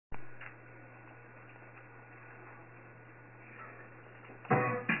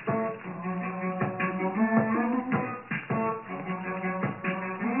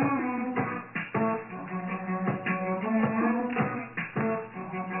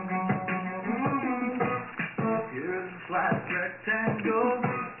circle.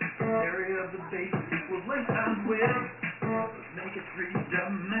 Area of the base equals length times width. Let's make it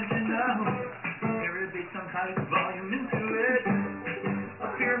three-dimensional. Area based on height, volume into it. A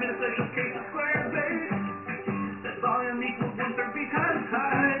pyramid of special case of square base. That volume equals 1/3 b times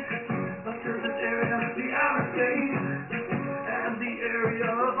height. A surface area of the outer space. And the area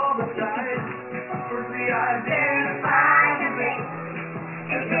of all the sides. First we identify the base.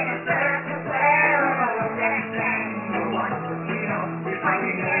 Is it a circle, square, or a rectangle? Once we know, we find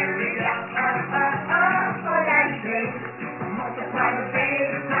the area for that base. Multiply the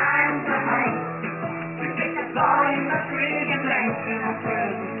base times the height. We get the volume of three-dimensional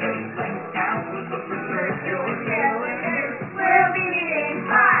present space. Length counts with the preserved your cylinders. We'll be needing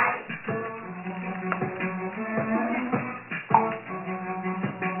height.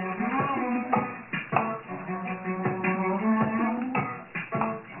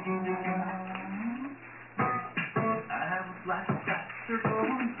 Circle.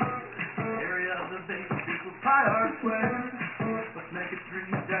 Area of the base equals pi r squared. Let's make it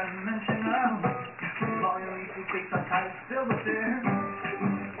three-dimensional. Volume equals based on height, fill it there.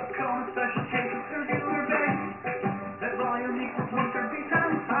 Let's call a special case of circular base. That volume equals 1/3 b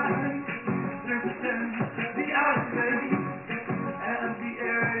times height. Surface area, the outer space, and the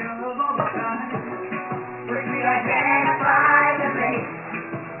area of all the sides. First we identify the base.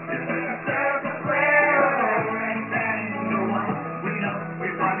 Is it a circle, square, or a rectangle? We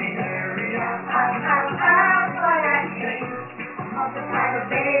find the area for that shape. Multiply the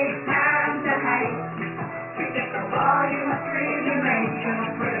base times the height. We get the volume of three-dimensional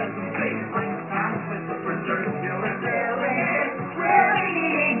present space. Length times with the preserved cylinder. We're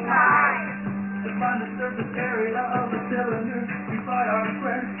needing pi. To find the surface area of the cylinder, 2 pi r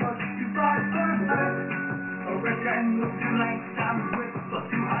squared plus 2 pi r height. A rectangle, 2 length times width plus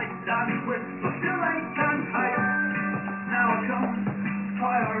 2 height times width plus 2 length times height. Now it comes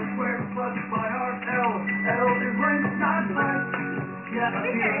pi r squared plus pi r L. L is length times height. Yeah, up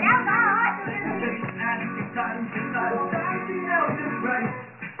here. Base and times the size. That's the L is right.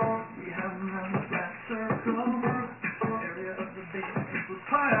 We have another flat circle. Area of the base equals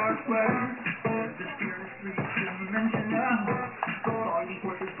pi r squared. This here is three-dimensional. Volume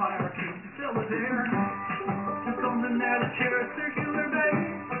forces pi r cubed to fill it there. Two cones in there that share a circular base.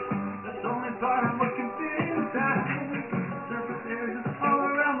 That's only part of what can fit inside. Surface areas all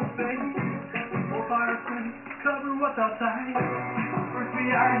around the space. 4 pi r squared cover what's outside. First we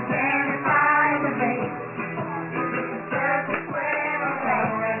identify